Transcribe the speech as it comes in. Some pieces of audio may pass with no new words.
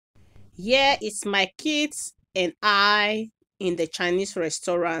Here is my kids and I in the Chinese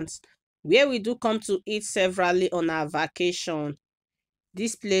restaurant where we do come to eat severally on our vacation.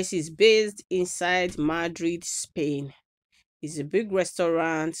 This place is based inside Madrid, Spain. It's a big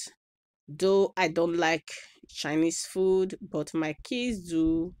restaurant, though I don't like Chinese food, but my kids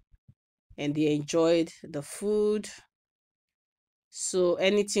do and they enjoyed the food. So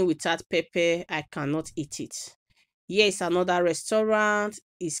anything without pepper, I cannot eat it. Here is another restaurant.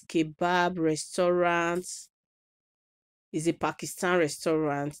 It's kebab restaurant. It's a Pakistan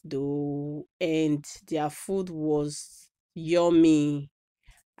restaurant though, and their food was yummy.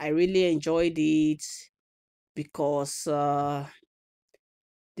 I really enjoyed it because the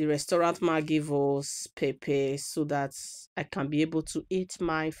restaurant man gave us pepper so that I can be able to eat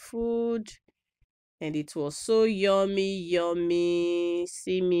my food. And it was so yummy, yummy.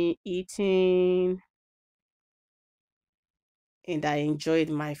 See me eating, and I enjoyed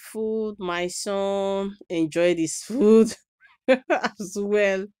my food. My son enjoyed his food as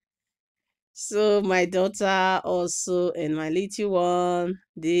well. So my daughter also and my little one,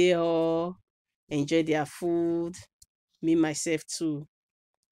 they all enjoy their food. Me myself too.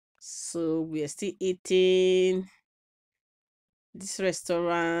 So we are still eating. This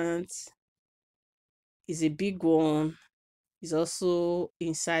restaurant is a big one. It's also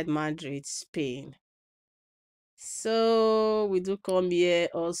inside Madrid, Spain. So we do come here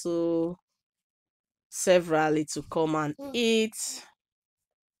also severally to come and eat.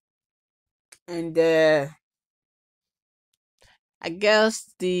 And I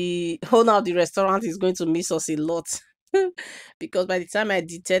guess the owner of the restaurant is going to miss us a lot because by the time I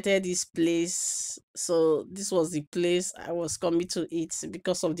detected this place, so this was the place I was coming to eat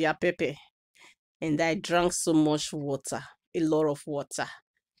because of their pepper, and I drank so much water, a lot of water,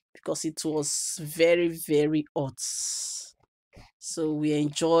 because it was very, very hot. So we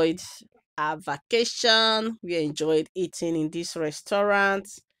enjoyed our vacation. We enjoyed eating in this restaurant.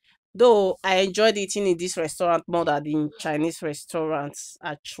 Though I enjoyed eating in this restaurant more than in Chinese restaurants,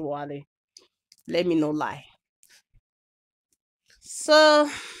 actually. Let me not lie. So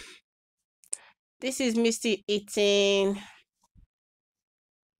this is Misty eating.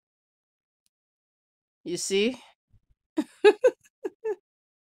 You see?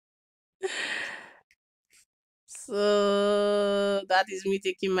 So that is me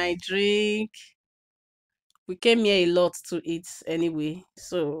taking my drink. We came here a lot to eat anyway.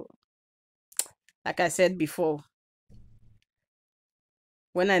 So, like I said before,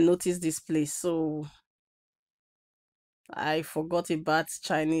 when I noticed this place, so I forgot about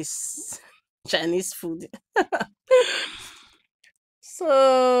Chinese Chinese food.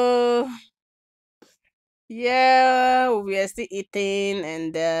 So yeah, we are still eating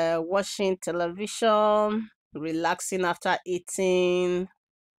and watching television, relaxing after eating.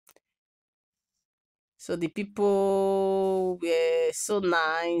 So the people were so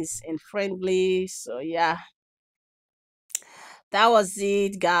nice and friendly. So yeah, that was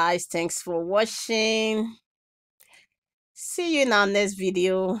it, guys. Thanks for watching. See you in our next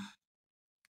video.